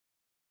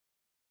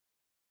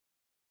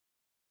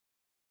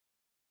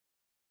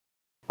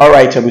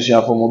Alright,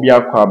 abusia for mobile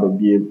akwa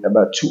baby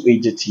about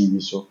 2AJ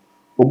TV so.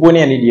 Oboni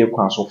ani die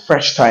kwa so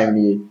fresh time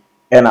ni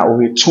and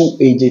we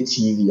 2AJ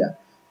TV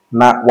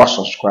na wa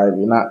subscribe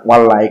na wa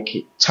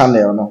like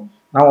channel no.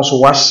 Na also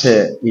wa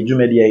share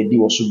edwumadi ID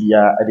wo so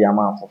bia e de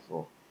ama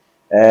afoforo.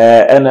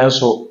 And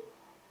so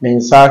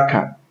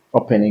mensaka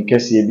opening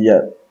kese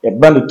bia e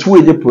ba no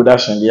 2AJ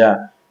production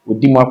dia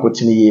odi mu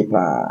akotene ye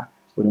pa.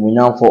 Odi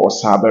munyamfo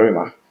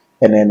Osaberima.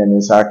 Ene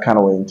mensaka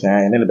na we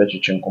ntan ene be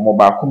twetwe nkomo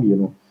ba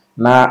akomienu.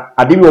 Na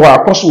ade bi ho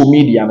akoso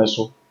media ne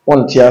so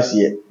wonte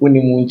ase woni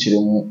mu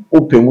nkyiremu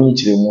opemu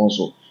nkyiremu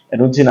so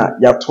eno nti na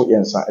yato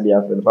yensa ade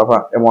afa no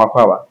papa emo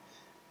akwa ba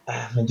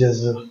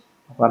mejezo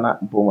papa na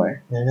mpoma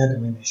nyanya de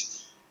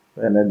minister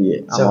ena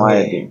de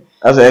amaye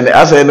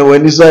asa eno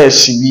wani so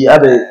ehyibi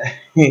ade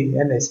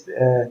honest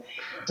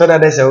so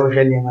that is how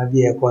we need ma bi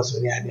e course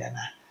ni ade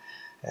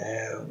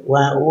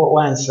na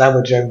one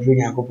slab drive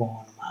bring akopon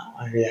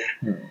ma ahwe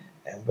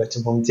but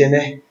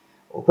bomtene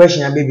o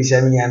question ya baby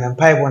say me na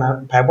pipe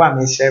a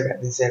me share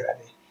be say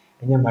ready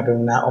enye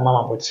madom na o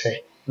mama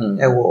botre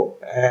e wo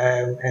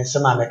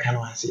ensema me kan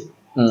wan say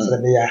so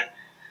they are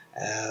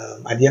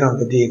at the end of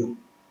the day no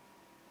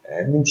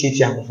min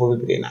titi amfo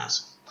be na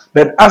so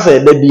but as a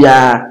de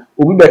bia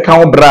obi be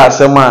kan bra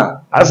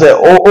asema as a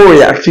o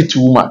react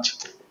too much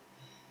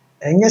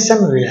enye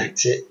sem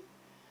react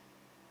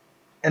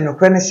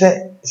enokwe ne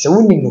se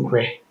woni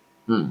nokwe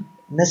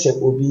na se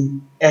obi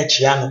e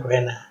chia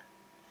nokwe na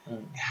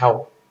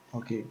how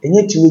okay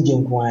enye tiweje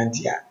nko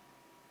antia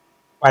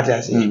what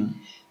I say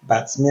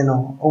but me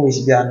no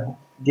always be ano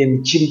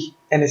dem chiri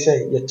and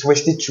say you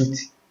twisted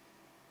truth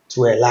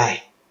to a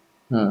lie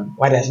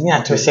what does me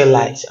I twist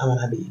lies am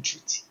na be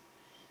truth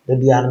the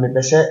bia no me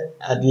pese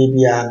ade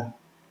bia no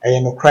eye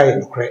no cry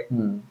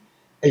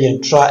eye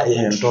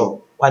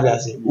ntro what I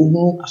say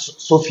uhu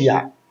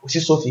Sophia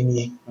osi Sophie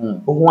ni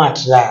uhu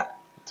atra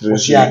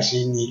osi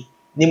atre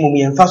ni mum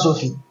ye mfa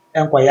Sophie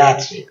enko ya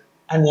atre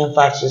an ye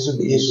mfa atre so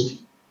be Sophie.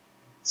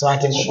 So I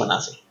think what I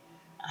say.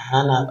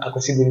 I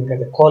consider him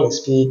the call a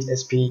speed,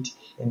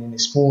 and then a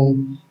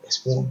spoon.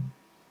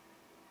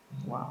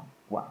 Wow.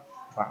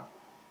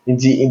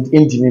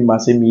 Inti me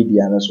mass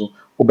media na so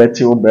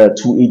obeti obra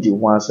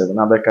 2AJ17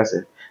 na beka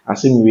se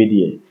asem we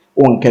die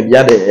o nka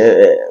bia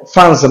de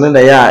fans ne na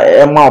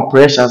ya e ma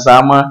pressure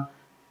sama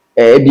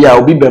e bia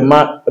obi be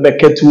ma be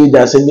ka 2AJ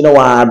asem bi na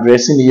wa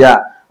address ni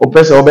ya o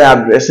pese obe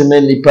address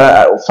me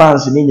nipa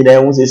fans ni nyina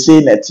ehun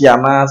se na ti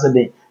ama se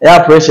de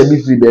ya pressure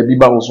be free be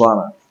ba wo so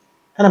ana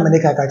kana me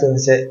ka ka to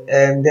say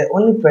the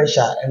only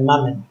pressure and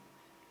mamen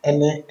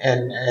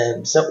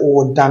and say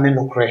o dane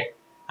no kre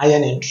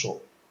ayen intro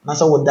na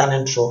say o dane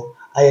intro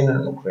ayen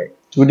no kre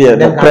to the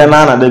kre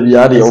na da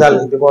bia de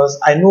exactly because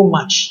I know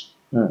much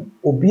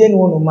obi ene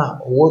wono ma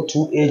o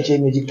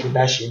 2AJ music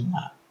production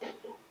ma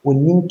we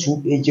need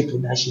 2AJ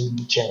production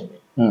in China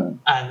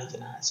I need to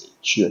say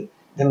sure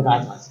then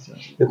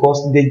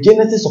because the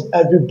genesis of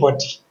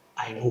everybody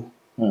I know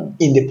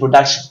in the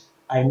production.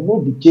 I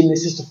know the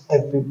genesis of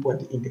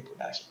everybody in the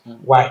production.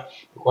 Why?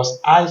 Because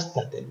I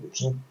started with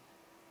him.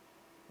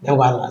 Then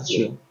one last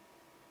year.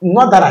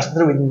 Not that I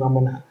started with him,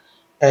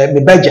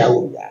 me beja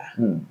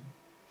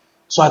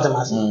so at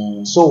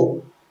the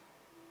so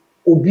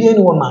obi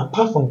anyone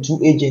apart from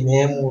 2AJ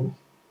name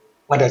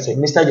what I say,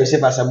 Mr.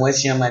 Joseph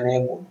Asamoah my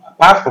name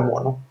apart from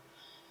one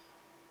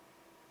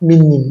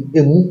meaning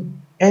emu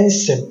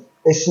ensem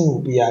esin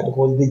obi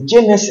because the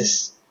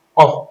genesis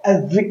of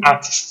every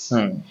artist,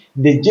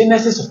 the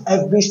genesis of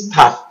every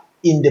staff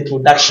in the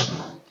production,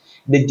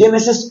 the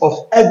genesis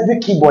of every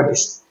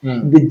keyboardist,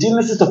 the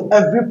genesis of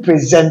every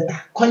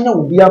presenter. Konya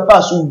will be a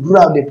person who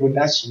the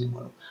production.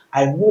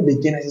 I know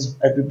the genesis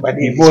of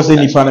everybody. Before say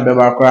ni fan be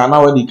ba kra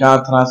na we di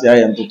kan transfer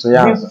ayen toto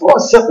ya. Before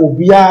say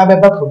obia be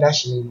ba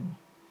production,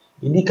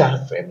 you need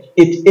can frame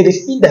it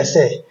is either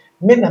say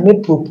me na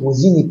me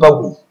propose nipa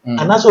we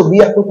and as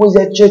obia propose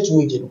church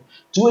we no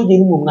 2AJ ni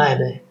mum na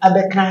ebe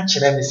abeka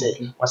kire me say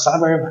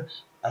Osaberima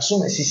aso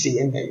na sisi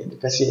en the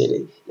person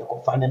ye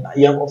kofa na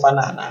ye kofa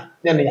na na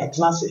ya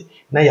tena se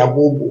na ya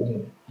bobo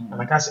mu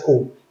na ka say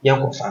oh ye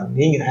kofa na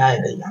nyina ya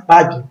ebe ya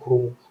ba bi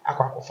kro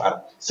akwa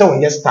kofa so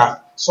we staff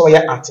so we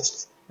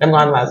artist dem go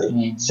na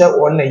say say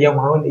on na ye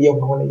ma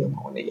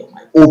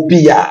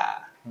obia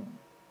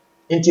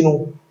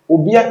entino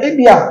obia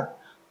ebia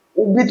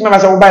obi tuma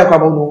say obai kwa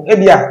no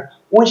ebia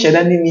won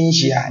sheda ni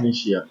nhia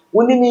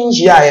woni ni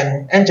nhia ye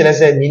no enkere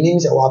say minim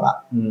say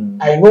waba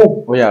I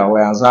know we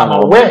azan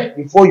I'm aware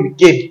before you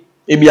came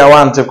ebia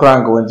wan te kra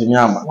ngo ntimi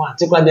ama wan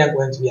te kra dia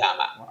ngo ntimi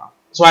ama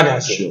so I dey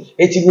say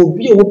eti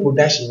obi e wo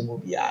production mo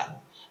bia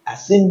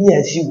asem bi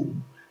asi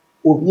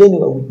obi eni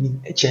wa woni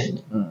e chen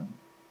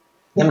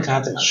dem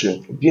ka ta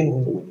obi eni wo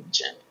woni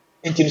chen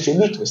enti so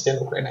me to stand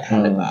okra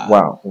na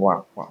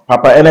wow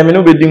papa enemy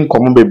no be din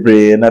komo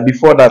bebre na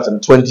before that in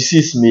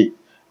 26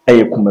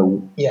 May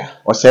kumawu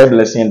or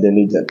blessing the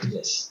legend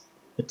yes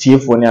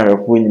tiefo ni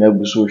ahwefo nyina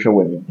buso hwe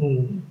wani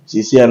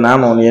sisi na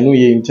no ne no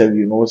ye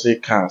interview no say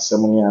ka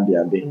asem ni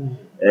ade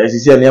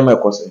sisi na ya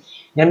makose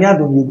nyame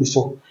adom ye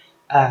guso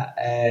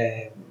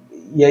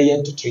ye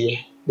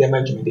ntotoye dem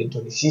adwuma de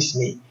 26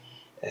 May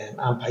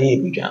ampaye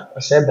bidwa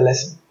ɔsɛ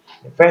blessing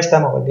the first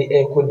time I was there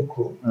ɛkɔ ne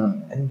kurom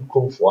ɛne ne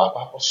kuromfoɔ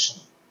aba ɔso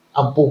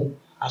abom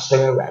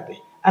asɔre awurade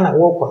ana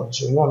wɔkɔ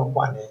nso nyɛ ɔno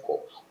kɔ ana ɛkɔ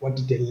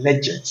wɔde the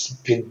legends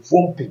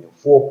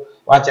mpanyinfoɔ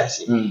wate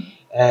ase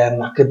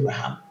Mark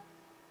Abraham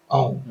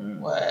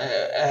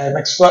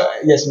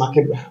yes Mark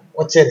Abraham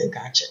wɔte ne nka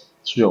akyɛ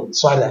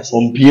so ada ase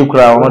ompie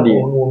kura ɔno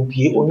deɛ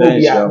ompie ɔno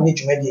bia ne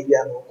dwumadie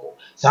bia no kɔ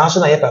saa nso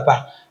na yɛ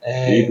papa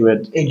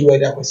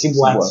Edward akwasi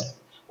boate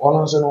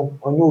ɔno nso no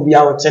ɔnyɛ obi a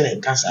wɔte ne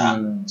nka saa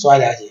so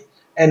ada ase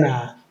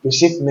ɛna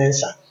Joseph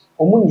Mensa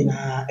ɔmo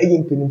nyinaa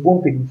ɛyɛ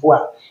mpanyinfoɔ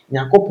a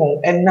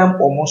Nyankopɔn ɛnam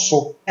ɔmo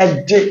so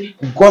ɛde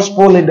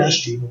gospel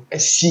industry no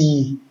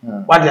ɛsi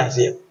wade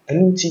ase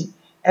ɛno nti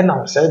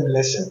ɛna ɔsɛ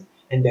blessing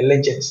and the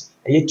legends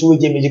ɛyɛ two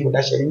agent music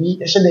production yi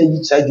ɛhyɛ da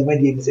yi saa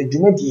dwumadie bi sɛ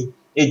dwumadie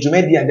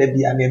a da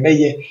bi a na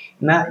ɛbɛyɛ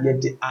na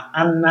yɛde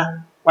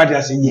ana wade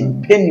ase yɛ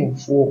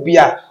mpanyinfoɔ bi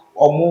a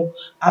ɔmo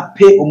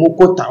apɛ ɔmo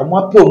kota ɔmo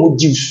apɛ ɔmo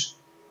juice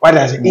wade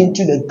ase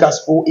into the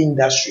gospel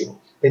industry no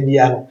ɛbi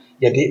ano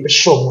yɛde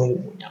ɛhyɛ ɔmo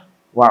ɛnimunya.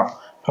 Wow,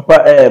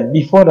 Papa,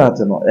 before that,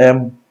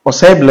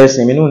 Osai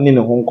blessing, me no need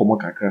a home come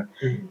kakra.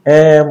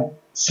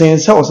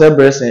 Since Osai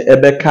blessing,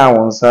 ebe ka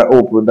wonsa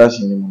o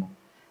production ni mo.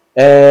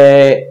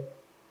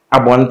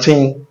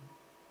 Abonten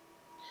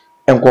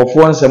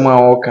enkofo nsem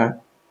a woka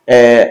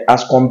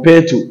as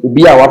compared to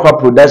obi a wafa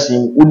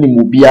production unim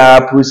obi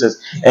a process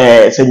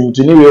say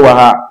ntuni we wa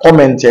ha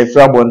comment e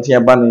fra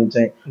abonten eba no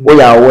nchen wo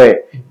ya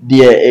aware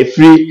the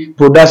free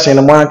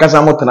production mo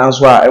ankasa mo tena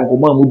so a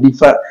enkomo a mo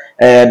difa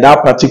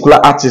that particular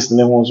artist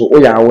ne ho so wo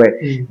ya aware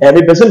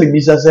me person be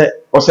bisa say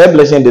Osai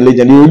blessing the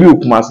legend you will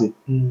kuma say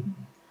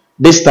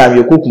this time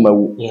you kokuma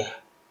wo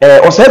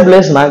Osai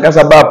blessing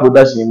ankasa ba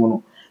production mu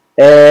no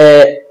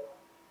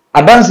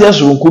adanse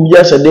asurunku bi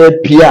asede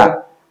pia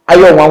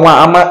ayo nwanwa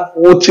ama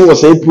woti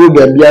Osai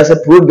program bi ase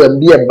program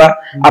bi eba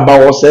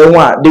aba Osai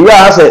nwa the way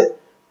I say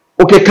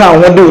okay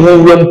kan ho de ho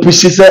nwam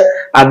pushi se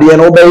ade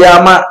no be ya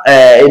ama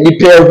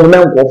nipa ehu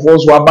na nkofo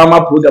so aba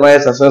ma program ay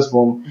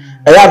successful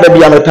ya da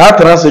bia meta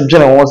trans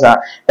dwene ho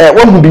sa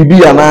wo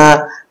bibi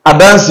ana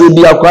adanse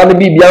bi akwa ne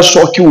bibi a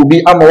shock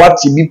obi ama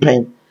wati bi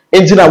pen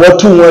enti na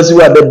watu ho asi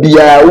wa da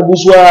bia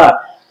ubuso a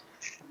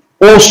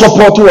o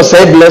support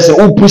Osai blessing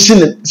o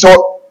pushi so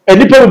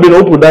nipa bi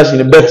no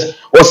production bet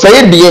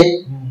Osai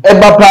de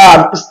eba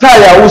pa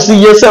style a wo si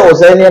yese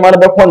Osai ne ma no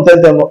be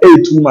content no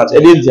too much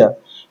edentia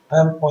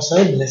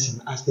Osai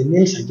blessing as the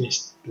name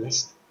suggests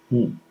blessing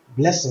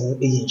blessing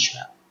is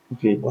insure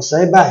okay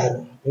Osai ba he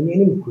no emi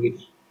ni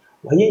mukuri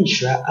wa ye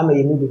insure ama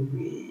ye mu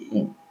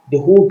be the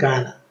whole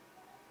Ghana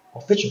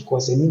of which of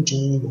course emi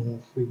ntumi ni no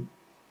free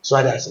so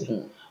that say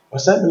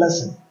Osai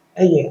blessing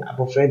eye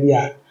abofra bi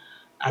a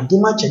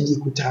aduma change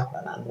kuta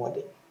akwa na no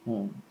de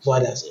so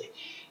that say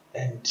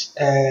and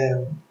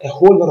a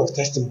whole lot of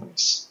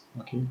testimonies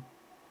okay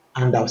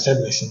and Osai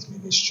blessings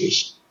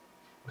ministration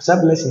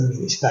Osai blessing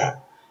minister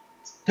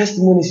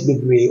testimonies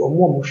bebree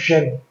omo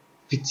hwe no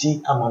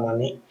fiti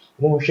amanane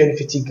omo hwe no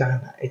fiti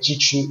Ghana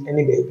echichi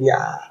ene baabi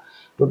a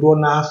dodo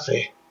na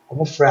afe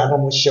omo fra na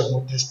omo share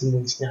omo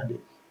testimonies ni ade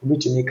obi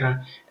tumi ka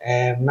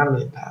na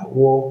meta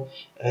wo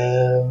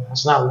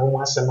so na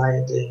wo asema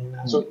yede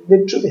so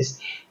the truth is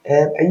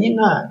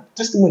ayina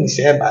testimonies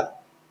eba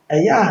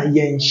aya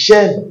yen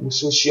share with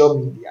social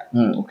media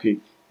okay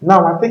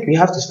now I think we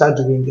have to start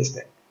doing this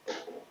thing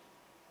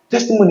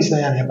testimonies na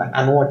ya eba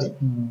and what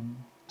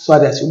so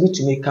that you need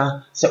to make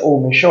say oh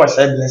me sure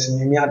Osai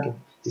blessing me ado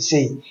to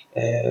say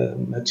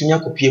matunya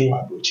kopie mu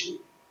abrochi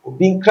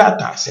obi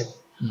nkrata se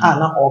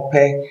na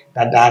ope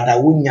da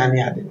wonya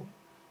ne ade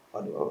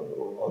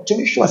no to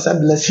be sure Osai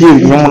blessing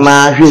you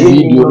na hwe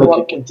video no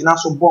keke ntina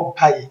so bom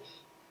paye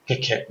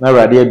keke na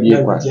rade abie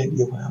kwa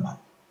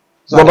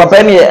so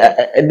papa ni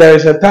there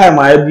is a time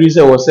I agree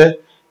say was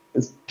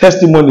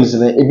testimonies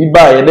na ebi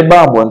ba ye de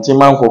ba abonte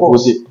man kokko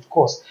say of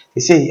course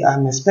they say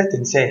I'm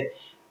expecting say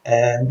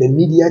the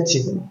media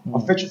team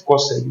of which of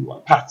course you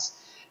are part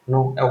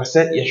no I was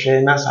said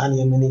you na sa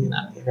na many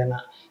na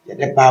ye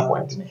the bar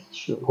point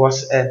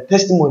because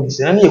testimonies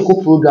and any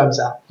programs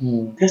are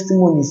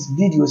testimonies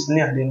videos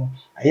near them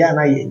aya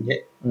na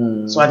ye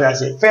so as I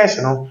say first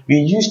you know we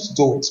used to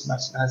do it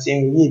but I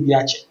say we be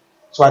ache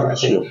so as I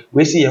say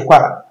we see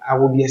I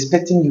will be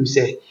expecting you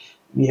say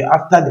we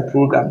after the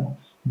program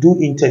do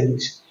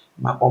interviews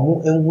ma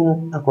omo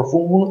enhunu akrofo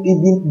hunu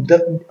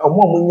even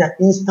omo nya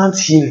instant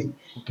healing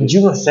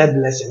you know Osai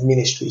blessing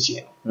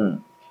ministry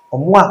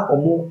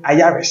omo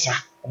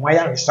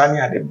ayaresa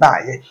ne ade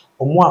baaye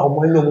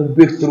omo no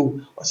breakthrough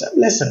Osai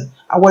blessing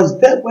I was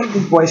there when the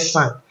boy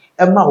sang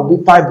Emma will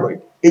be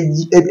fibroid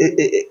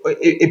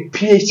a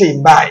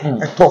PhD by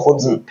a top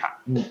of the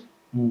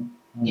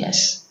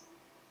yes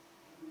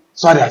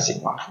so I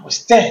say I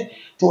was there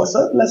to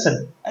Osai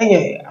blessing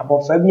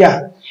about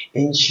Fabia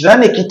in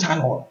Shirane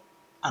Kitano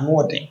and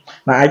what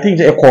now I think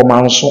a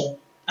common so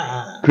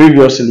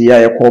previously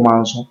a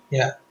common so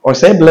yeah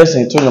Osai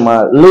blessing to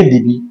my lady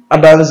bi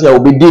adanse a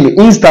obi deal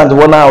instant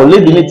one hour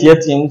lady ni tie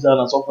tie musa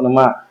na so for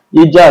ma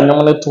ye ja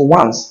nyom to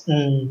once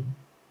and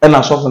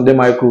na so for the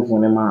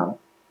microphone ma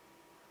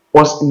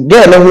was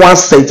girl no one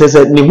say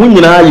said ni hu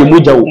nyina ye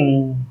moja wo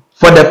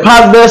for the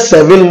past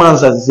 7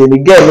 months as say the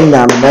girl no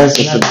na mense.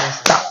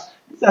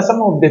 These are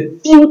some of the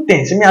few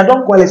things. I mean, I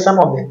don't call it some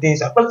of the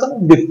things. I call it some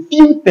of the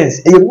few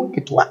things. And you want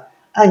it to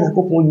and you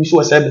put you show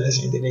a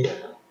blessing in the day.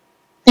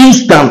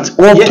 Instant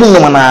one thing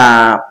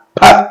na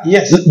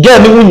yes girl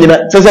ni hu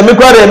nyina say me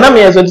kware na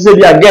me so say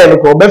bia girl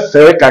ko be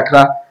fere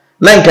kakra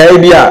na nka e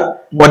bia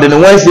but the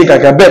one say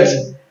kakra bet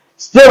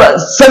still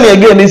send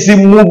again this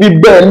movie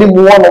bear ni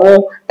mu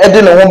wono e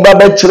de ne ho ba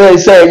be kire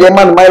say ye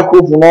man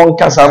microphone no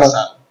nkasa no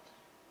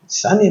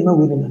Sunny ma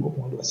we na go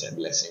do a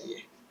blessing here.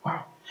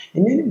 Wow.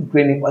 And then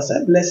Ukraine was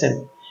a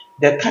blessing.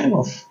 The kind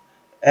of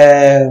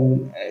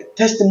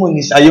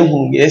testimonies I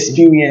you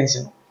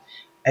experience.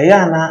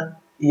 Ayana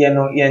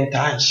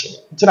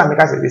yentanche. Until I make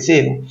us the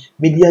same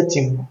media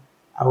team.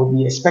 I will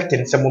be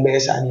expecting some more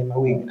best and my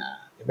way na.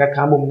 Ebe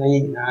ka mbom na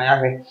yi na ya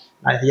hwe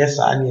na yes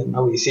and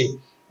my way say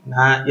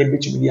na ye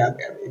bitu bi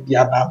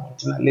aba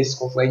na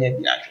list of anya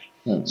bi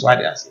ahwe. So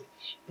I say.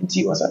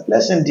 It was a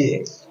blessing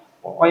day.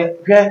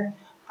 Hwe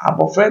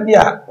abofra bi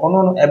a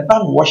ono no eba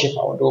no worship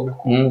awodo be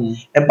ko.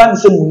 Eba no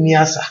se munni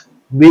asa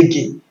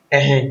wege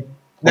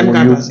dem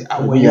ka say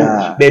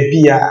awoyo be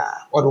bia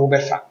odo be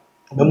fa.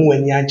 Obemu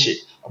wani anche,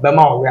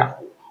 obema owe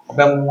ako,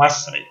 obemu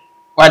wasre.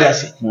 What I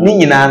say? Ni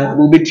nyina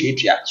no be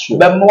tuatua.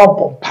 Obemu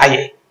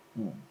abompaye.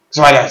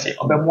 So what I say?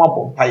 Obemu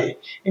abompaye.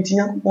 Enti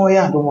Nyankopon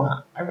ya adom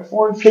a, afefo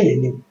hwe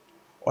yenim.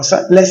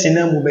 Osa blessing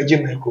na mu beje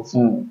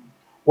microphone.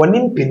 Woni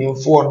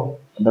mpenimfo no,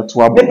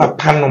 be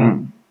papa no.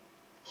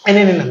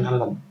 Ene ne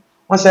nananom.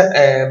 Won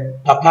say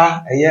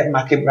papa eye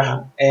Mark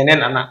Abraham, ene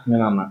nana.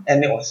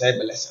 Ene Osa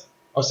blessing.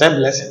 Osa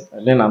blessing.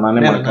 Ene nana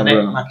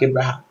ne Mark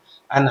Abraham.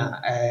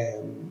 Ana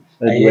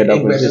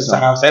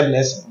say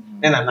blessing.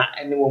 Then na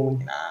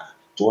anyone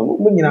to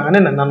one nyina ne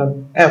na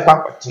no e kwa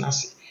kwatena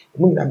se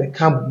mu nyina be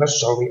kam be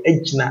sorry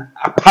agina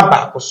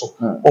apaba so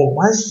on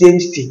one same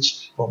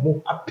stage for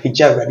mu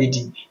apagya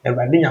ready and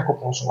ready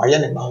Yakobon so waye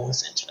ne ba won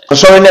senche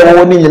sorry na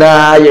wo ni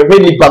nyina ye hwe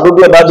ni pa do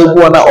ba do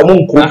bu na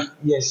omunko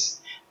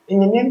yes in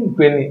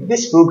the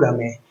this program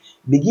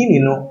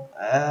beginning no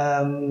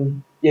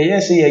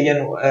yes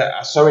no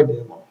sorry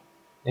dem no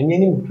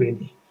nyani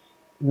mkreni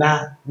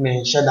na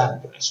me shada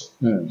so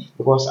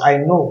because I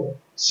know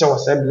so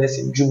was a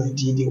blessing Juma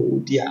did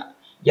the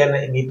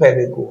yana in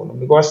go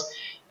because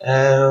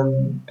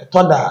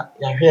thought that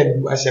ya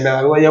hear as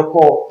you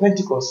call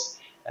Pentecost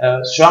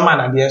Shaman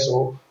and there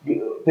so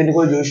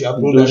Pentecost Joshua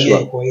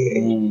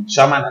program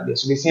Shaman and there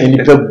so the same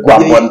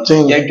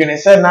you're gonna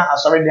say now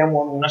sorry them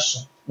one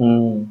nation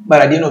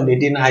but at the end of the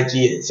day na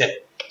IG said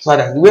so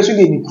that the way so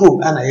they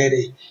group and I hear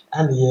it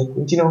and here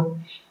continue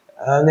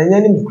na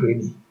nyani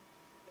mkreni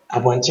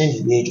abonchen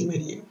di be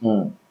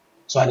Juma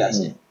so I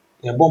say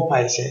the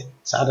bomb say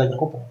Sada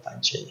Yakopon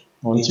Fanche.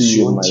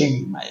 Until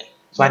my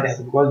so that's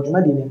because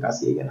Juma didn't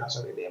say again.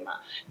 Sorry, them.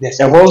 There's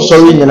a whole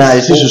sorry, and I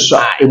see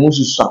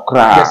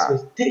the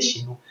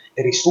expectation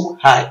it is so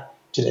high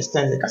to the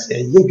extent that I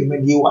say,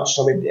 you are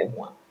sorry, them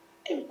one.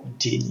 And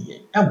continue.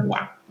 And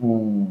one.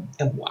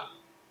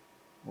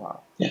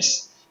 Wow.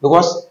 Yes.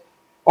 Because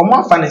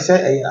Oma Fan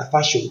say a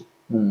fashion.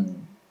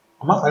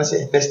 Oma Fan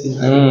say a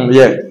festival.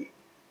 Yeah.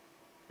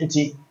 It's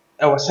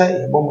I was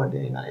saying a bomb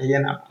day na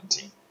a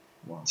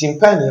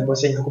Timpani ebo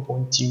se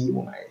Yakopon TV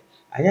mo mai.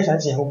 Anya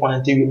chance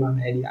Yakopon TV ma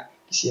na dia.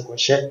 Kisi e ko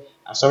hye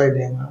asori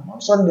dem ma.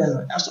 Asori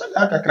dem asori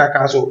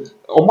akakra so.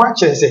 O ma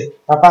kire se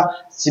papa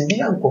si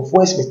bia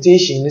nkofo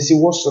expectation ni si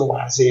wo soro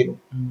wa ase no.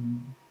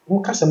 Mo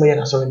kasa mo ye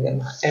na asori dem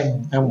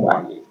ma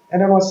wa.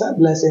 And then was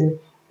blessing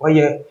where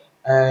you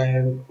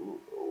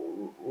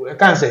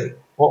can say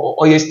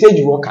or your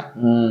stage worker.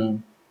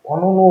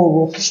 Ono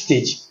no rock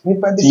stage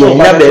nipa bi so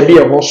ya ba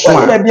bia ho so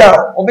a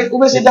bia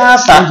obe se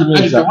dansa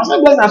mo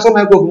se bless na so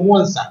my go mo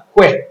nsa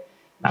kwe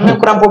na me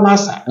kura mpo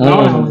masa na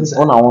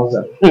ona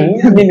wonsa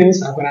mi ni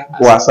nsa kura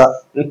wasa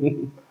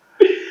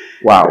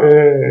wow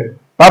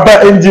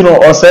papa engine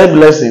or say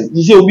blessing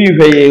you say obi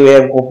hwe ye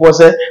nkofo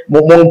se mo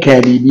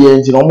nka bibia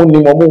engine o mo ni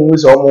mo hu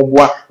se o mo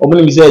boa o mo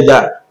ni se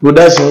ja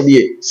production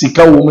dey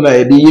sika wo mu na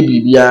ye dey ye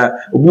bibia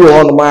obi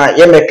wo no ma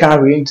ye meka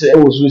hwe nti e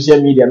wo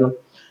social media no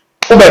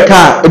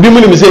Obeka, ebi mu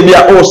ni se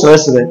bia o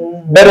sere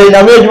bere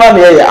nya me adwuma na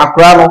ye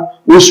akra no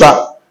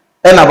wosua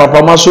e na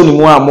papa ma so ni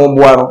mu a mo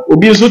boa no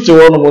obi nso te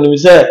wo no mo ni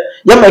se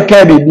ye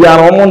meka bibia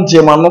no mo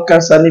nte ma no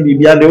kasa ni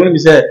bibia de woni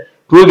se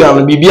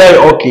program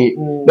bibia okay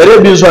bere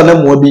bi nso na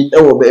mo bi e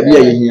wo ba bia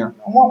ye hia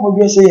mo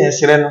bi se ye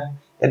sere no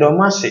e do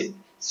ma se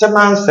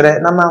man sere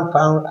na man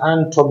fa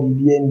anto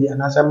bibia ndi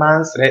na se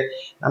man sere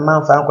na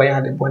man fa akwa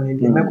ya de boni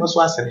ndi me ko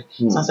so asere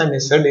sansa me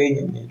sere de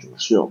nya me adwuma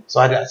so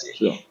ada ase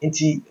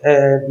nti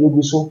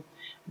yeguso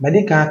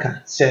Medika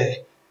aka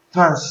say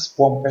fans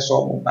form person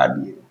of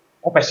baby.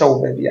 O person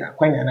of baby a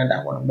kwanya na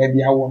da wono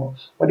baby a wono.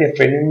 O de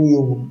friend ni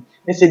yehu.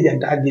 Ne say dia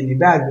da de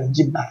bag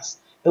jibas.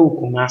 E wo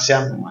kumase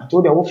amama.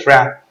 To de wo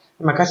fra.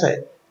 E maka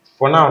say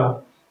for now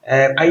no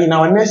in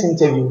our next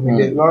interview with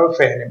the Lord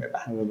friend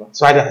beba.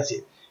 So I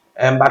say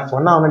but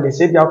for now no they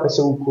say dia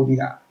person wo kodi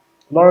a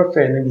lorry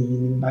fare no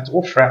dey but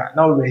ofra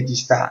na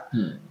register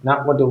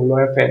na what the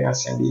lorry fare na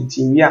send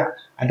nti wi a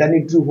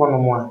adane duru ho no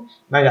mo a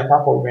na ya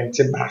papa rent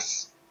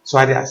bus so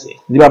ade ase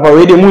the papa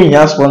we dey mu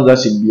nya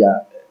sponsorship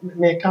bia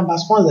me can ba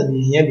sponsor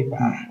dey here bi pa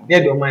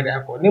dey do mind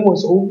akọ ne mo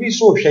so obi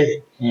so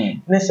hwe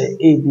ye na say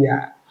e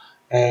bia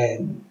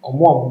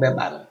omo be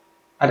ba no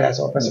ade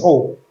ase o pese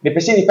oh me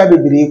pese ni pa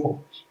bebre ko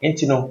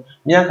nti no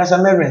me ankasa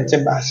me rent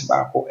bus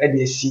ba ko e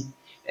dey si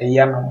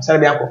eya ma mo sare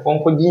bi akọ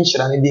nko gi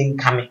nhira ne dey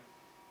nkame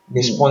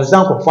the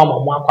sponsor ko form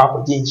omo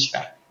akọ gi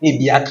nhira e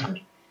bi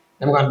akame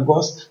na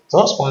because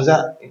so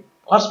sponsor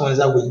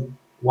we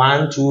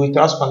 1 2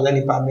 3 sponsor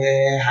ni pa me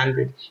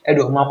 100 e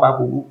do omo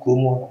akọ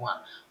kromo no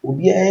a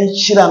obi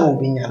nhira no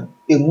obi nya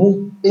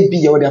emu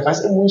ebi ye wo dey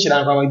fast emu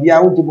nhira no obi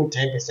a wo give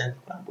 10%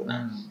 kwa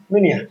na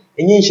menia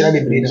enye nhira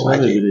bebre na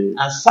waje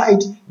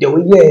aside the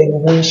way ye no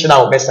nhira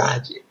wo besa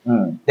aje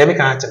dem me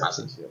kan atema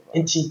se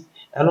nti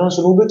eno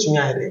nso no betumi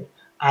ayre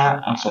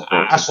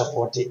a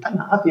support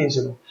ana afi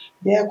nso no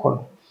ye ko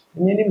no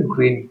enye ni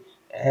mekure ni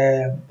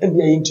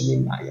ebi ayi ntumi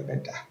na ye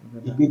beta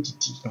ebi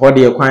titi ho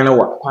de kwan na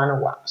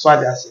wa so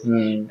aje ase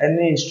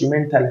ene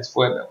instrumentalist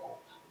for ebe ko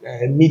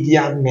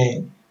media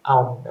men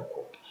out ebe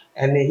ko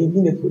and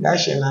even the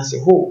production as a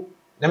whole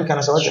them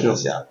can say what you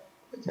say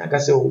I can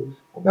say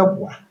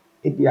obeboa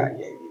ebia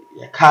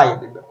ye kai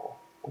de beko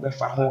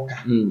obefa ho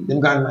ka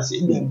them can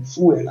say ebia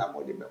fuel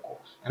am de beko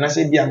and I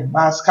say bia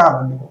bas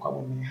car de beko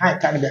am me high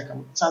car de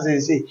beko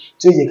say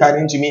to je car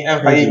into me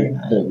and fire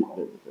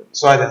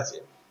so I that say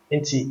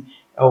enti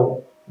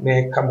oh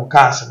me come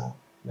cars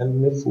no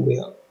me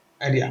fuel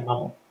e de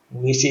amamo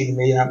we say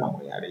me ya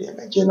amamo ya de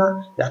be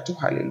na ya to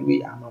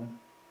hallelujah amamo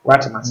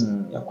what must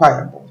ya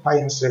kwaya bo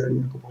fire sere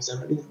ni ko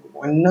sere ni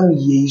ko nam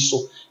ye so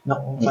na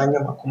onfanya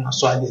makoma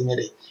so ade nye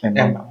de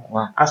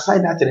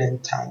aside that the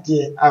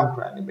entire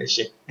ankra ne be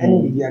she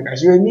any media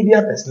guys you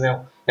media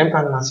personnel them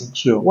can message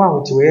sure one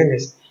with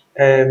awareness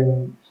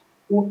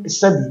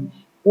sabi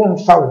won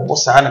fa wo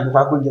bossa na be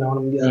fa ko gina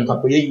won media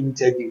ka ko ye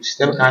interviews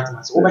them can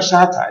message wo be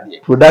shata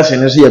ade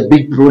production is a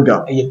big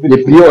program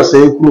the prior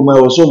say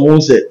kuruma so mo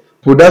say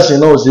production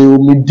no say o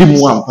mi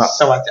dimu ampa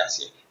so what I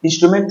say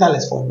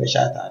instrumentalist for be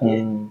shata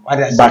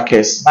ade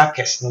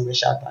backers no be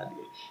shata ade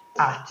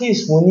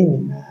artist money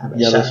na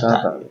be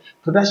shata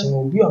production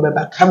no bi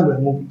obeba camera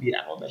mo bi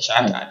na be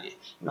shata ade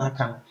na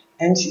kan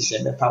MC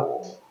se be fa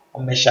wo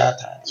o me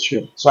shata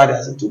sure so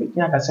ade say to be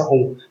kin aka say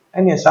oh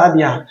ene sa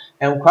ade a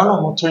enkwa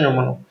no mo tonyo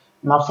mo no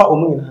mafa o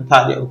mu nyina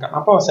ta ade ka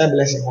mafa o say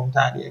blessing ho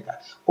ta ade ka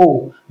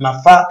oh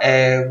mafa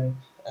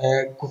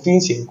kofin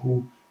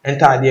senku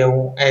enta ade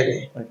ho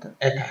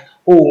eka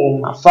oh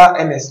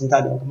mafa ns enta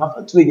ade ho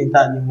mafa two age enta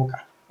ade ho ka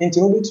enti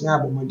no betumi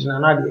abomodina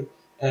na ade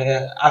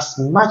as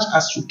much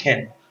as you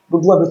can do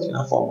betumi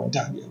afa o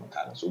enta ade ho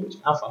ka so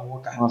betumi afa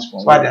ho ka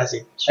so ade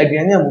say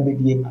aduane am be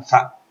die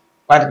mafa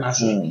what ma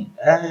say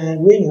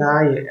we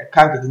nyina ye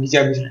ka ke di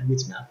ja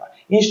betumi afa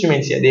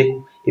instrument ye de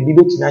ko ebi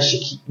betumi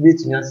ashiki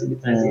betumi ase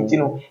betumi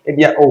no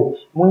ebia oh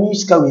monyi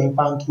sika we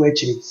mpanto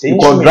akire say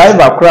ko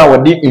driver kra wo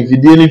di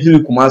video ni fili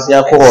kumase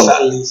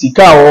akọ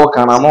sika wo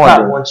kana no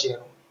de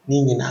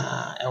ni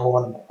nyina e wo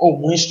no oh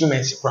mo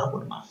instruments kra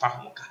bo ma fa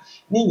ho ka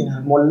ni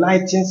nyina mo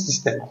lighting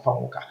system fa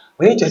ho ka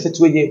when you just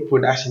to a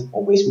production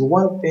always we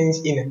want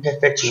things in a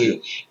perfect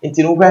way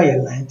until over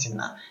your lighting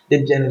now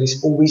the genre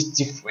is always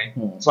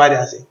different so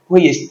I say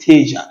where your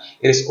stage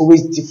it is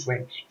always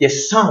different your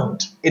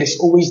sound it is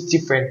always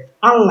different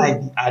unlike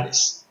the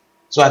others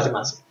so as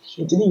I say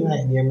until you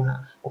are near my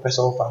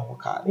officer of our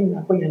car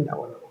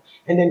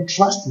and then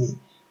trust me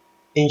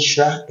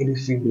ensure it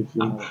is free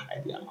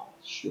idea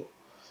sure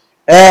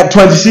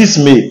 26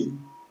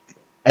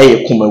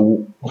 May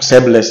kumawu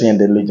Osaberima and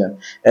the legend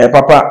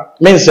papa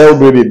men say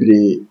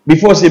obebre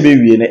before say be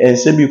wie na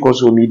say be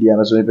because of media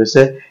na so me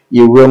say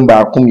ye wem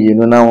ba akom ye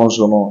no na won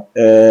so no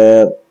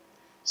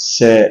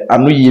say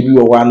anu ye bi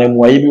wo wa na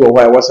mu aye bi wo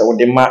wa e wasa wo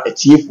de ma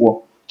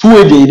atiefo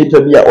tuwe de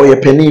nipa bi a oye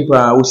pani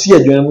pa osi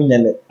adwene mu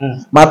nyane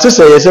ma to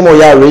say ye say mo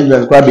ya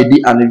arrangement kwa be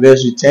di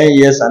anniversary 10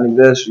 years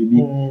anniversary bi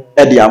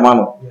e de ama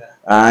no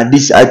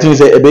this I think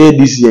say e be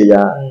this year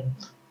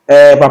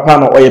ya papa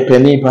no oye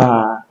pani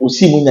pa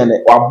osi mu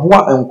nyane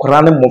waboa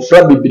enkora ne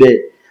mofra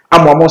bebre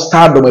amamo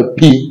stardom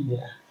api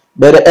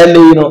but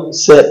early no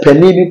say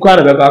pani bi kwa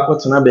na be ba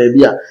akotena ba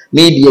bi a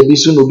media bi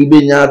so no bi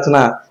benya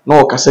atena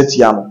na o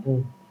cassette am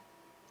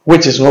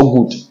which is not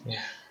good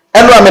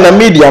and I mean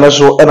media no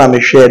so and I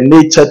share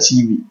Nature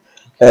TV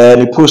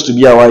the post to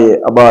be away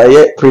about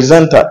a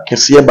presenter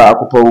kesiye ba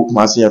akopo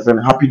masi ya friend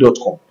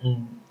happy.com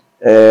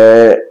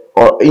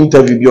or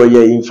interview bi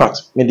o in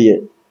fact media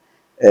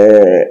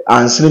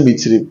answer me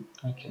three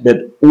but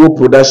all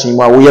production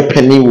ma we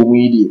penny wo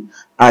media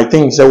I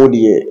think say wo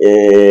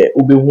de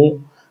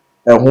obehu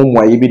ehun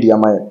mo aye bi de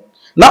amaya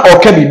na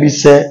oka bibi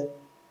say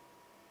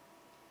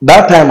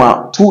that time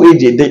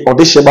 2AJ dey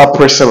odesheba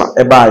pressure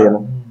e ba aye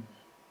no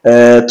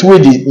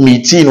 2AJ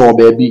meeting or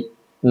baby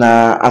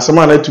na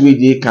asema na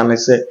 2AJ kan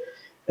say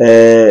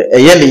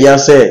eye ne ya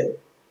say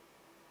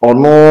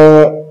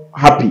ono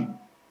happy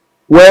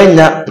when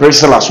ya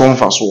pressure so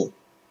mfa so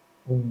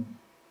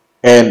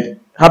and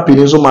happy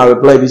ni so ma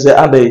reply bi say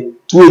ade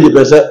two age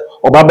person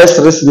oba be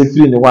stress the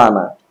free ni wa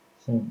na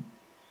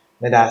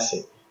me da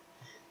say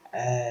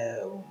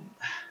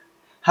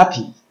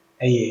happy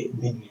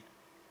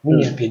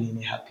menu penny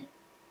ni happy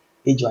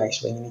age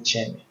wise when ni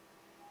chain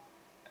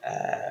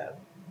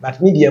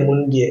but media mo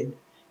ndie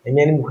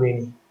enye ni mhwe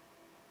ni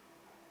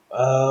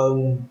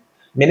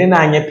mene na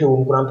anya pe wo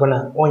nkrampo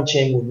na on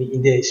chain mo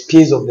in the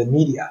space of the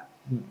media.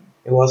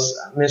 It was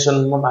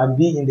mentioned I've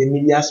been in the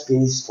media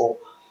space for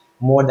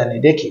more than a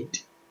decade.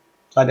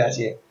 So that's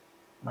it.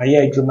 My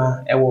year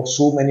Juma, I was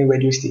so many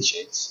radio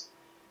stations.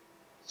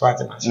 So I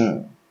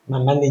my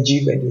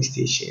managing radio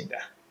station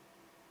there.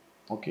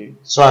 Okay.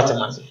 So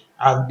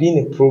I've been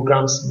a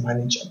programs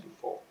manager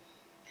before.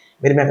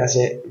 Maybe I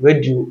say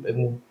radio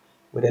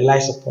with the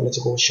likes of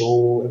political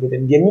show,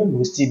 everything. The name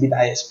will still be the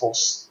highest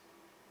post.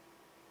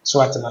 So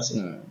I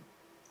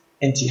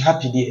and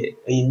happy there,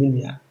 a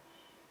media.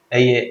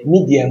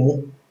 Media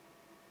mu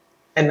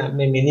and I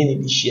may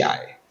mean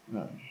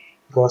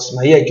because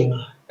my year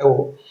Juma,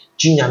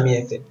 Junior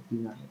FM.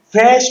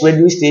 First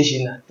radio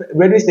station,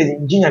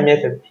 Junior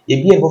FM,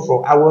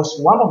 I was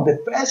one of the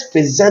first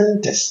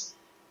presenters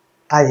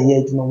I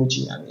hear Juma with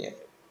Junior FM.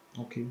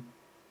 Okay.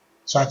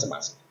 So I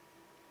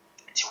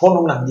it's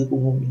one of the people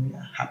who be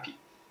happy.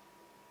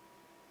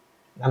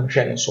 I'm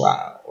trying so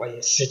why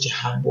you're such a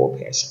humble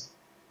person.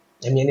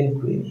 I mean, I'm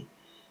crazy.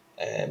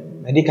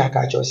 Medical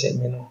culture said,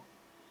 me no.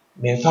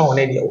 Me found one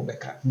idea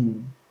Obeka.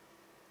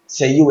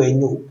 Say you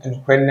and you,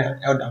 and when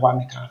elder one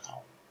me can't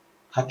found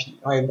happy.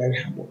 I'm a very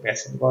humble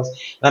person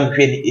because I'm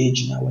creating the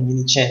age now when you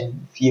need change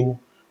feel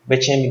be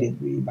change me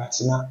the way but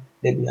now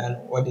the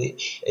piano or the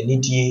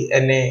need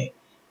any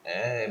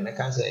I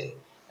can say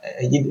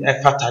a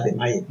factor the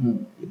my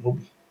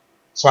movie.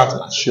 So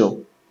at Sure.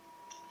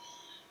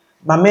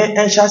 My man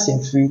anxious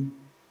in free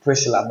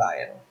Priscilla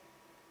by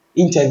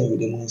interview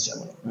the moon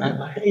seven.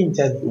 My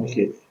interview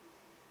Okay.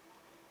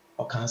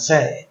 or can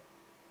say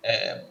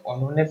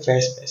on the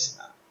first person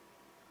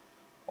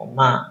or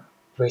ma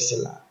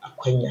Priscilla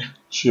Aquenia.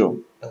 Sure.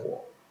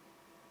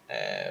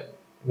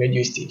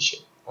 Radio station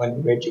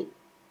on radio.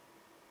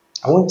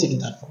 I won't take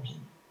that from him.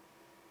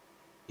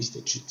 It's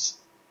the truth.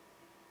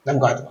 I'm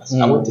going to ask.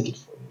 I won't take it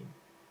from him.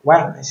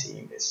 Why am I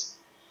saying this?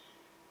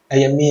 I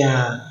am here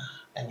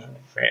and I'm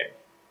a friend.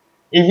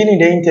 Even in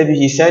the interview,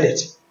 he said it.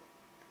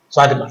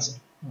 So I must say,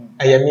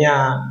 I am here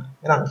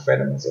and I'm a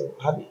friend. I'm so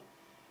happy.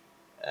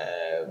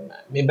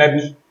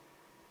 Maybe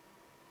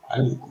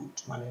I'll be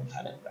good. My name is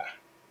Hadabra.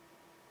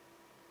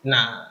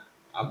 Now,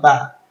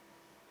 about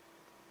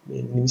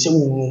me say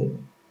we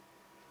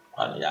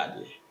kwano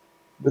yade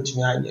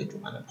betumi aye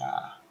adwuma no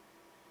pa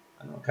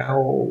ana ka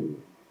o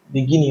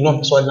beginning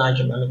no so na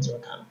adwuma no te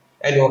ka no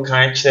e de o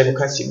kan kire ko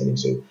kasi mi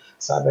so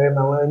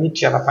Osaberima wa ni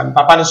tua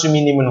papa no so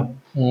minim no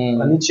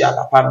ni tua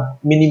papa no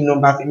minim no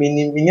ba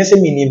minim nyese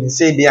minim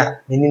say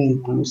dia minim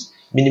ni close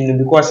minim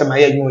no because my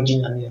year you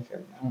ginya me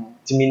fm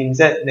ti minim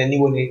say na ni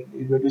wo ne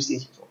radio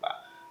station so ba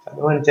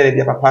Osaberima tell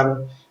dia papa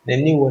no na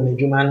ni wo na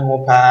adwuma no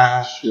ho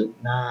pa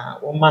na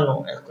wo ma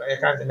no e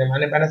kan say na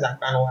mane ba na sa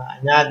pa no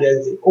anya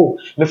dia say oh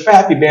me fa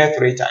happy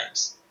birthday 3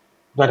 times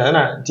but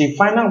na the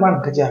final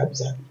one ka ja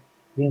happy happy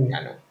ni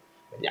nya no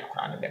me dia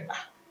kwa no be ba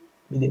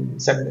me dem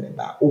 7 be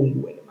ba o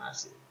ngu we ma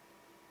say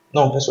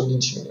no person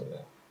didn't see me.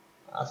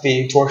 I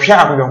feel to a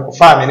sharp young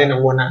farm and then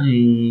a one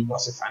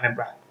was a fan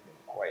brand.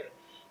 Quite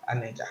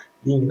Aneta,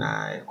 being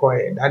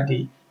quite that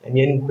day, and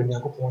yen couldn't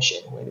have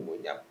when you were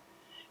young.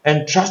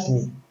 And trust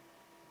me,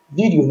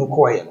 video no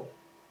coil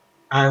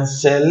and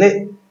sell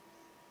it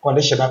or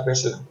the Shabbat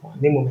person.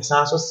 Name of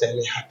so sell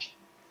it happy.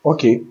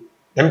 Okay.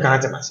 Them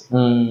can't say.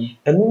 And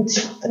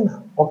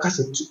or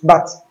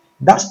but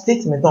that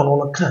statement on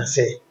one can't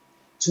say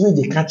to me,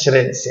 the catcher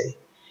and say.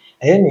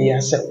 It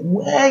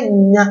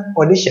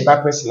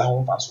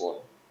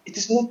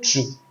is not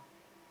true.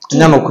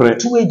 No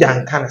correct. Two age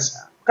and cancer.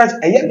 Because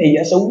I am a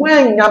yes,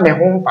 when you am a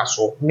home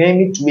passo,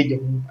 mainly to age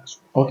home passo.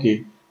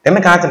 Okay. Then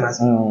I can't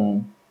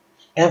imagine.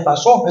 And for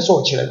so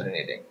person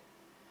children,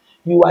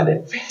 you are the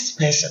first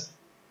person.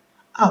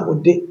 I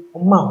would de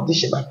mount the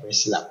Shabbat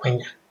Priscilla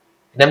Quenya.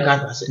 Them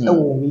can't say,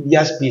 oh,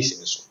 media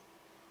space.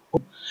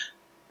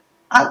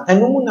 I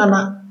know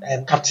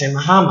Captain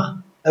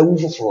Mahama, a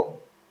wolf from.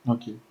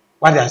 Okay.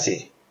 What I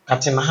say,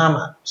 Captain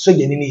Mahama, so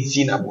you need to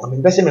see na bo. I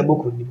mean, best me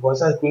book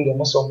because I think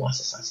almost so much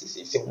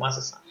say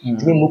once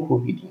to me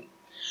book reading.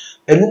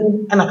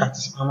 And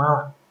Captain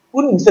Mahama,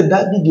 wouldn't say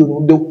that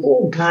video the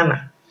whole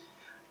Ghana.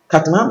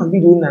 Captain Mahama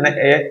video na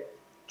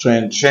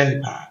trend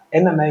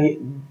and I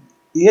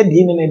hear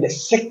the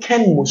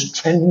second most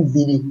trending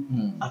video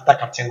after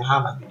Captain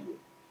Mahama video.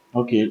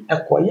 Okay. A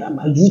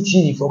Koyama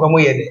YouTube for come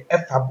here the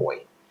F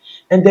boy.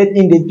 And then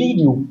in the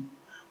video,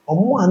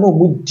 omo ano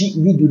mo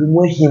di video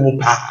no him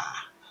pa.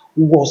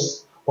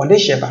 Was on the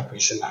Sheba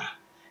Priscilla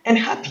and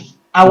happy.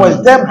 I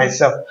was there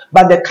myself,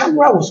 but the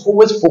camera was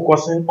always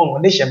focusing on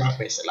the Sheba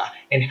Priscilla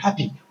and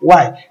happy.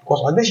 Why?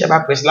 Because on the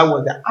Sheba Priscilla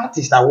was the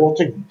artist that was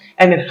talking,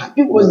 and then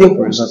happy was the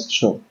person.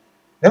 Sure.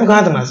 Let me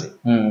go to say.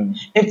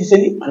 If you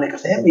say, "Panica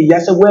say,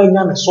 yes, where you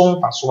am a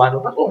song for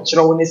Swado," but what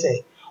you want to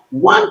say?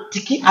 one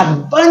taking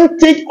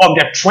advantage of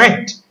the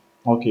trend.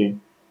 Okay.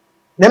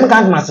 Them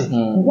can't say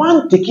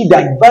one taking the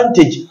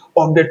advantage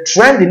of the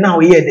trend now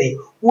here they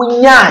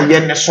unya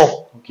yen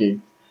so. Okay.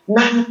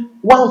 Now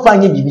one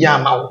fanye bibi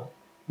ama.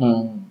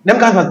 Them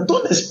can't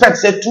don't expect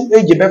say 2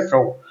 age be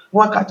fro. No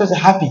one can't say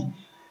happy.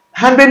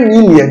 100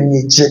 million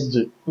ye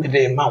with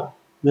the amount.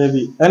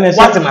 Maybe. And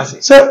what am I say?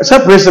 So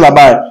praise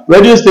about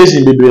radio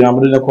station be doing am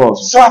the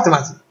course. So what am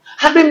I say?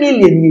 100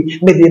 million ye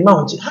with the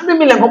amount. 100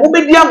 million go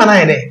be dia mana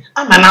ide.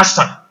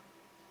 Amanasa.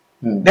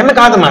 Them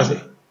can't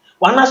say.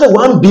 One answer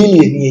 1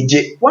 billion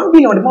ye 1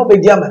 billion the more be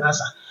dia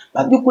manasa.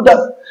 But you could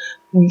have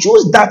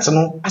used that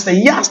as a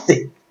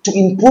yardstick to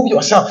improve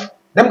yourself.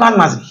 Them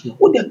can't say.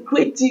 With a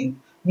creative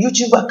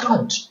YouTube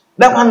account.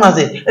 Them can't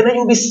say. And then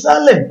you'll be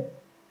selling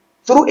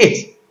through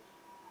it.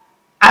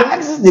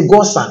 Alexis the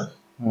godson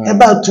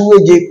about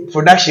 2AJ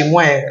production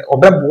where or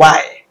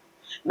why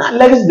now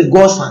Alexis the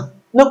godson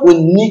not we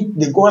need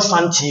the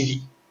godson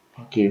TV.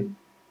 Okay.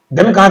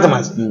 Them can't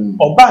imagine.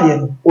 Or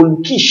buy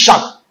on key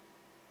sharp.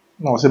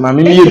 No, say my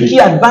key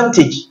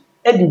advantage.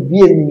 Eddie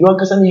be in your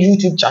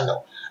YouTube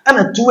channel. And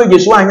a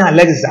 2AJ so I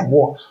Alexis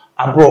abroad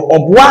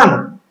or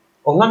one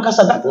or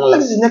Nankasa that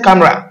Alexis in the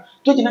camera.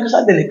 To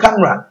the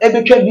camera,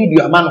 every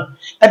video man,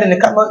 and then the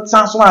camera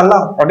sounds so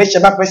loud or they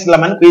shall press la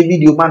man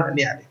video man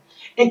near.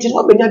 And it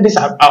will be this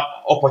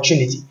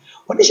opportunity.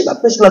 What they should have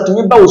pressed to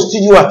me about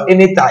studio at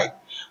any time.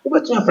 Over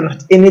to happen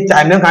at any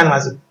time. No can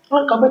was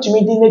come back to me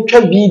in the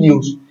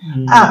videos.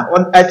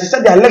 I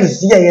said the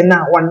Alex here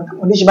now.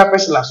 One they should have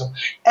pressed so.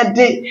 A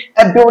day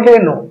a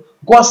building no.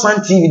 Godson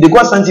TV, the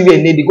Godson TV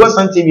and the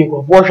Godson TV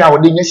for 4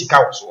 hours. They just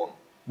so.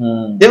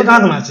 They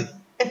can't matter.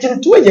 And till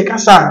 2 years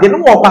cancer. They know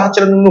what part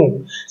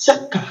no.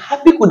 So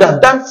happy could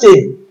have done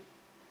same.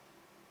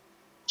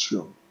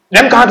 Sure.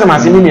 Them can't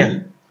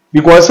matter.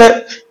 Because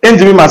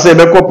NTV must say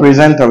beko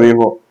presenter we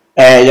ho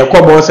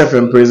Yakobo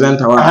FM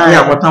presenter wa ni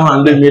akota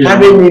 100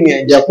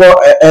 million Yakobo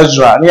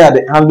Ezra ni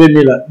ade 100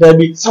 million there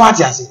be so what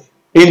you say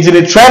into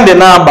the trend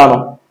na aba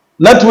no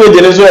not we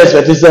dey so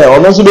expect say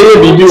ono so be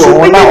bibi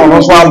wo na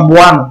ono so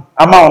aboa no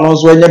ama ono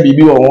so anya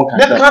bibi wo won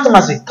that can't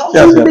must say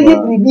be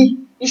bibi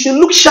you should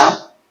look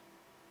sharp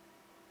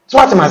so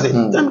what must say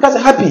them because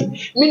happy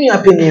me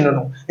happy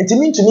no it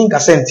mean to me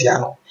kasent ya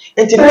no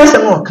it mean say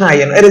no kan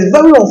ye no it is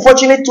very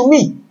unfortunate to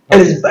me. It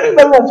is very,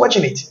 very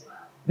unfortunate.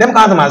 Them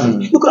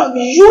you could have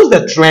used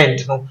the trend,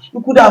 you know.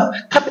 You could have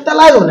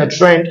capitalized on the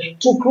trend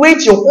to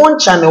create your own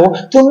channel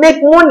to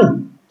make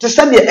money, to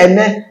study and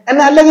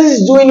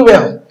Alexis is doing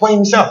well for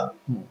himself.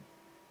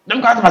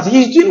 Them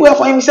he's doing well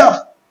for himself.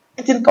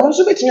 And in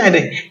council between and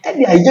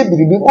the idea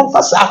be on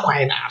fast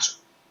acquaintance.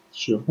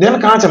 Sure. Them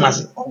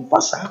on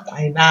fast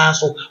acquaintance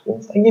so on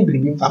find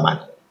believing for man.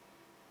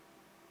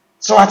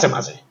 So what am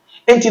I saying?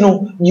 And you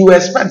know, you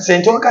expect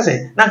saying to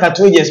say, Naka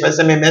 2 years per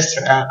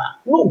semester.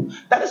 No,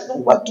 that is not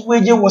what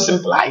 2 years was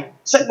implied.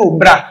 Said no,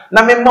 bra,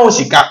 na me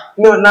mausika,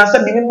 no, na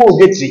said me more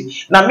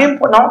getri. Na me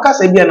na waka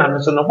say be na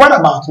so no. What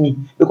about me?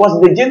 Because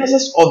the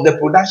genesis of the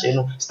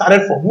production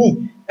started from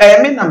me.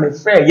 Me na me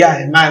fair,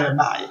 yeah, man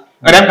buy.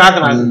 But I'm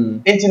not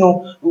and you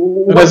know,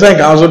 the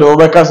second also the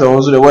overcast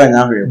also the way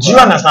now. Do you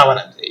understand what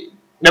I'm saying?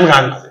 Them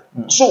can't.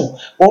 So,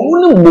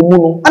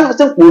 on I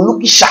think we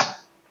look sharp.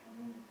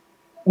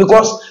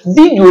 Because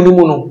video ni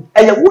mo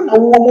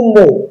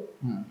more.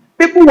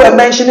 People were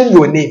mentioning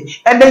your name,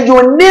 and then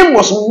your name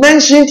was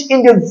mentioned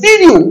in the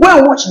video. Go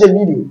and watch the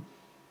video.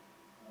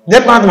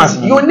 That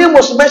matters. Your name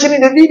was mentioned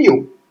in the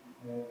video.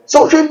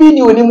 So which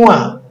video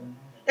anymore?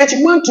 It's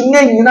going to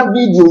name you na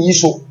video you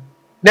so.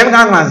 Them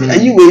matters.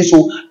 Are you way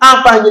so?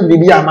 I find you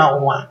video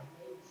ama.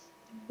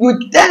 You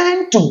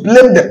tend to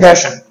blame the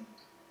person.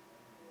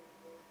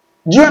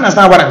 Do you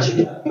understand what I'm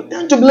saying? You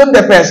tend to blame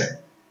the person.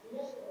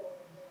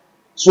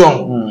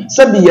 So,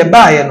 sabi ye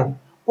buy no,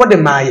 what the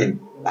maye?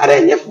 Are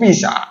ye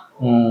visa?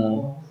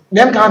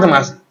 Them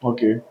can't.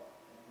 Okay.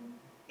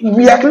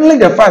 We acknowledge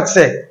the fact,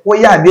 say, well,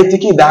 yeah, they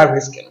taking that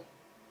risk.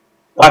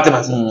 What am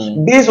I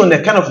saying? Based on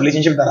the kind of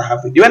relationship that I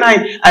have with you, and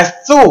I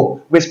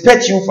still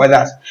respect you for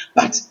that.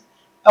 But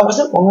I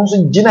wasn't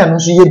also Gina no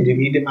so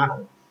ye the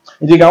man.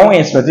 You can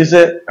expect to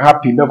say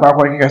happy, no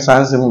kwakwa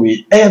sense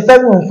way.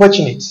 Very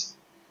unfortunate.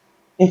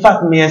 In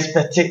fact, me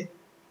expect it.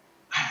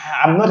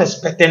 I'm not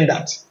expecting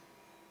that.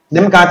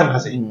 Them can't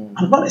say,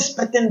 I'm not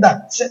expecting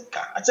that.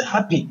 I say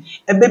happy.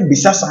 A baby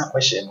sasa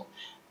question.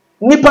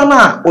 Nipa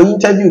na or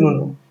interview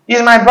no.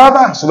 He's my brother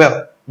as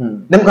well.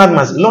 Them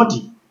can't say,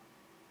 Lottie.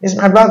 He's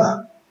my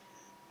brother.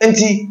 And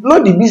see,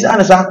 Lottie this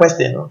answer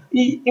question. No.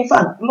 In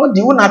fact,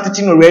 Lottie won't have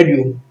teaching on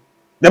radio.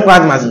 Them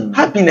can't say,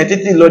 happy na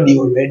teaching Lottie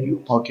on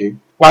radio. Okay.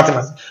 What am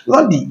I say?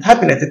 Lottie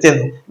happy na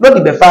teaching.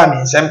 Lottie be farm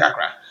in Sam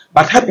Kakra.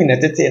 But happy na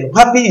teaching.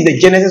 Happy is the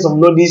genesis of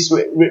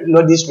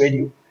Lottie's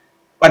radio.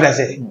 What I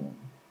say?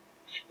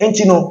 And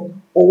you know,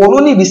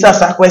 only be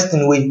a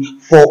question way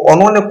for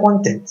on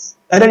content.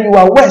 And then you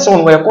are aware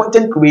someone were a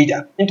content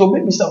creator into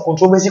maybe some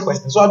controversy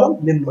question. So I don't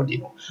blame Lord, you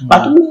know.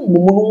 But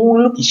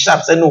look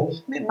sharp say no.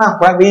 Me ma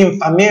kwa be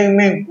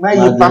infamy, my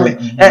infamy.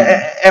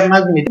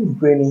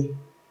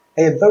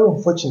 Very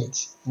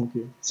unfortunate.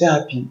 Okay. Say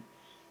happy.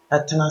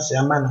 Atena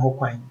a man who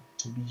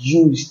to be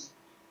used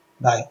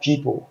by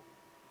people,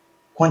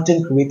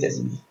 content creators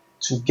be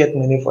to get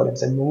money for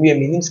themselves. We are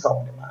meaning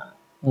scam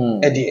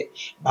them,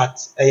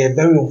 but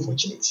very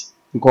unfortunate.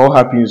 Because what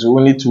happens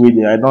only to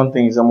it. I don't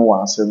think someone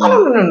wants it.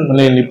 No.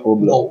 Any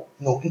problem.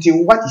 No.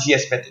 Until what is he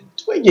expected?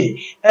 To again,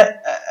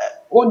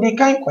 what they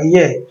kind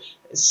of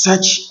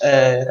such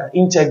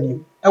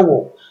interview.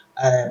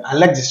 I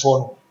like this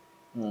one.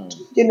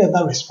 They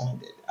never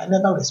responded. I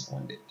never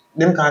responded.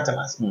 Them can't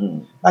ask.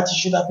 But he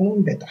should have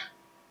known better.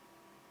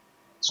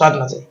 So I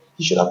don't say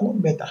he should have known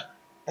better.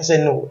 I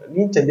said no.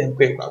 You tell them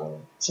quick.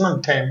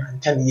 Some time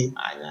and 10 years.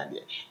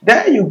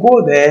 There you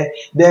go there.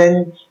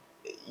 Then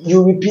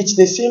you repeat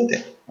the same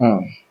thing.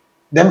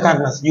 Them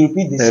can't ask. You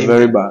repeat the same.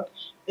 Very bad.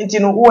 Nti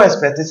no who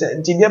expect say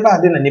nti dey ba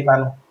de na nipa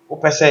no wo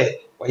pese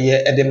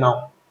oye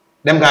edema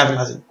dem ga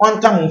adema say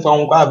quantum mfa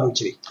nko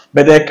abuchiri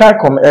but the car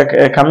come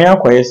come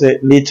here say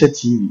nature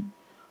TV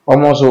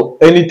almost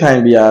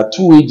anytime they are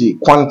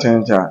 2AG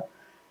content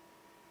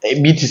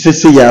be to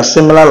say you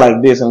similar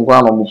like this and go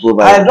on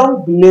provide. I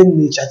don't blame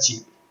nature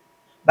TV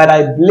but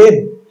I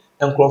blame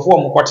nkrofo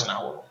om kwotena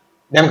wo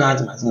dem ga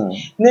adema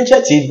say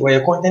nature TV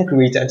or content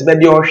creator to be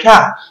the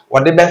ohwa wo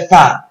de be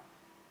fa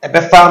ebe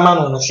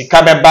farmer no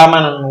sika be ba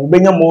man no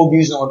obenya more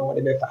views no wo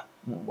de be fa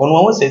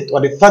ono won say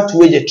or the fat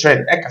 2AG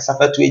trend e kasa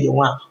fat 2AG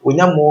one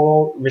onya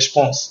more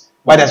response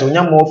why does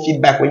onya more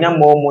feedback onya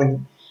more money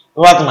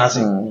what am I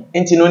saying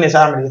enti no ne say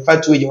am the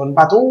fat 2AG one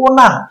but wo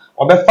na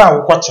obe fa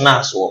wo kwotena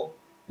aso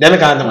dem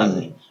ka adama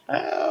say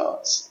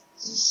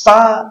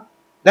sa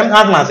dem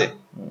ka adama say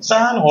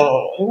sa no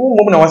wo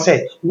mo na wo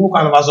say wo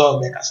kan ba so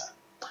be kasa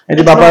and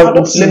the papa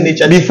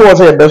before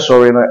say be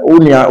sorry na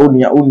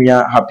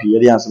onia happy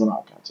the answer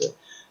na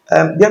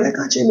the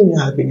American chairman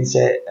happy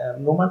say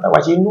no matter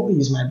what you know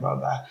he's my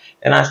brother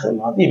and I still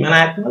love him and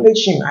I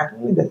acknowledge him. I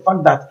acknowledge the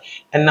fact that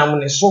and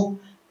I'm so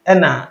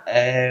and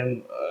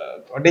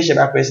audition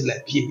that person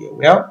like PA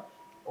well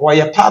or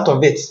you're part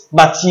of it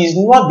but he's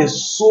not the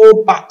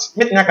sole part.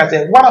 Make I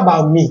say what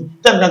about me?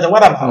 Tell me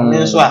what about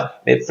me so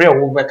my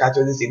friend will be catch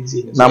this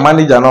thing. Na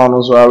manager na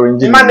no so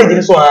arrange.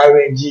 Manager so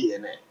arrange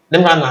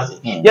them can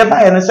say yeah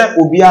by and say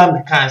obi a me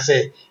can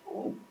say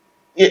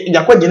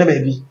yakwa gina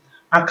baby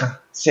aka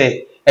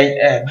say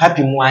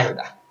happy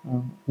muaida.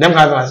 Them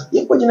guys,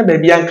 you put in a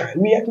baby anka.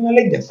 We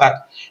acknowledge the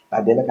fact,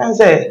 but they can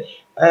say,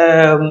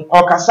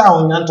 Okasa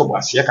on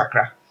Yantobas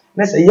Yakakra.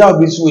 Let's say, you'll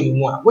be suing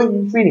more when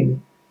you feel me.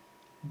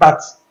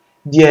 But,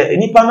 dear,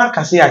 any pana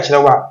can say,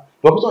 Achawa,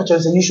 Doctor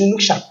say you should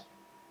look sharp.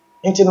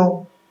 And you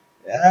know,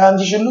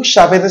 you should look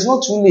sharp, but it's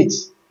not too late.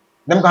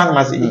 Them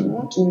guys say, you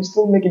want to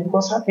still make it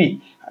because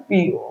happy,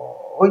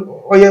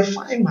 or you're a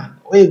fine man,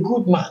 or a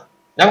good man.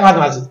 Them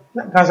guys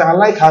say, I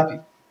like happy.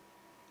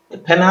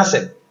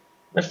 Penasem,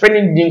 my friend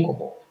in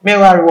Dinko,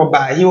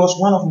 he was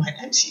one of my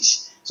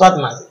MCs. So at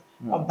Mazi,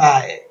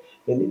 by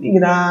the living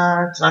in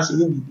a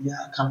transition,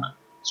 come on.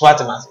 So at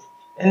Mazi,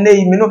 and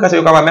they may not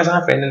say, my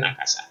friend in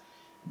Akasa,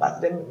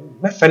 but then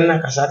my friend in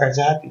Akasa is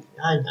happy.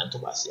 I can't to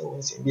pass you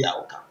and say, be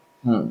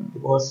outcome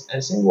because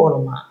a single one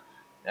of my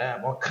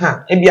or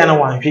can't, and be another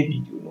one,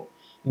 you know,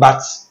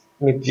 but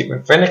my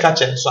friend catch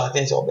so I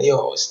think so, obey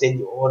or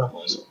steady or one of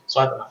us. So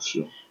at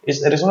Mazi,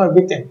 there is not a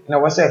victim, and I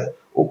was said.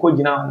 Oko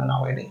jina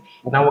na wedding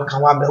na wo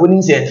kan wa ba oni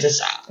nse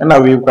ntesa na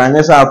we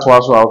kwanye sa ato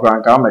aso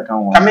akran ka me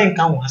kan wo ka me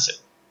kan wo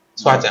ase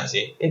so ati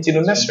ase enti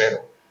no mesre no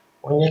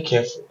onye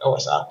careful e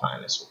was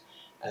akwan so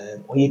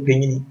oye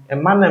penyini e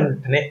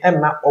manam pene e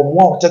ma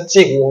omo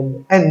otete wo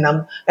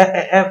enam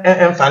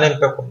emfa na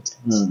mpe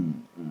content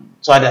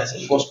so ati ase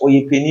because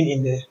oye penyini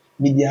in the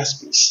media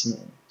space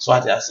so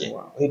ati ase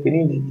oye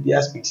penyini in the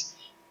media space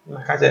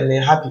na ka say me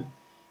happy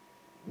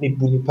me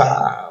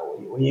bunipa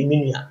oye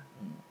minia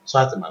so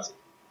ati ase.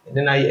 And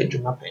then I do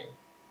my pain.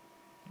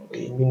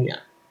 Okay,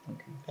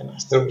 and I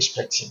still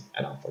respect him,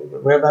 and I'm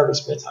forever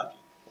respect happy.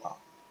 Wow.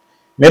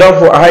 Made up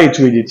for high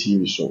 2AG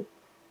TV show.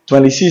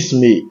 26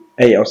 May,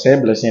 hey, I'll say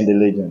blessing the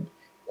legend.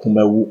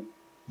 Kumawu.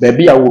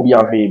 Baby, I will be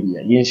out here.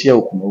 Yen share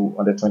Kumawu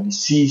on the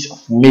 26th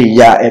of May,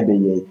 ya every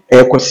year.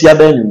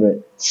 Kwasiada anywhere,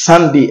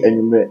 Sunday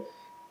anywhere,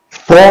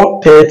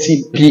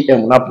 4:30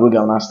 p.m. na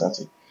program na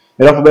starting.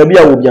 Made up for baby,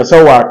 I will be a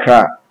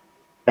Accra,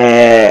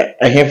 a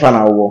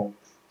Hefana,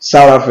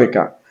 South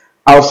Africa.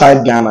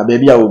 Outside Ghana,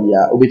 baby, I will be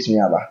a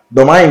obetumi aba.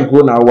 Domain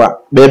grow na wa,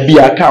 baby,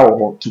 a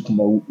cow to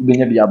Kumawu,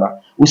 Ubenya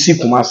Biaba, Usi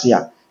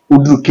Kumasia,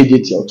 Udru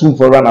KJT, or 2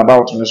 for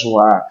runabout,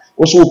 Messoa,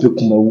 also Upe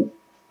Kumawu,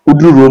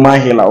 Udru Roma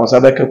Hela, or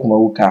Sabeka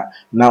Kumawuka,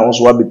 now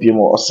also Wabipimo,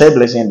 or Say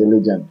Blessing the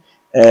Legend,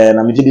 and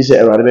I'm going to say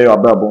a rather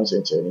about bones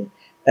and cherry.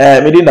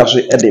 Medin that's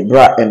at the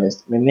bra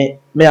ernest, me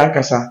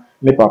Ankasa,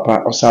 me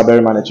papa, or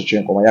Osaberima to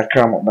train, or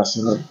Yakram,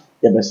 Bassino,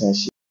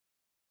 Yabesensi.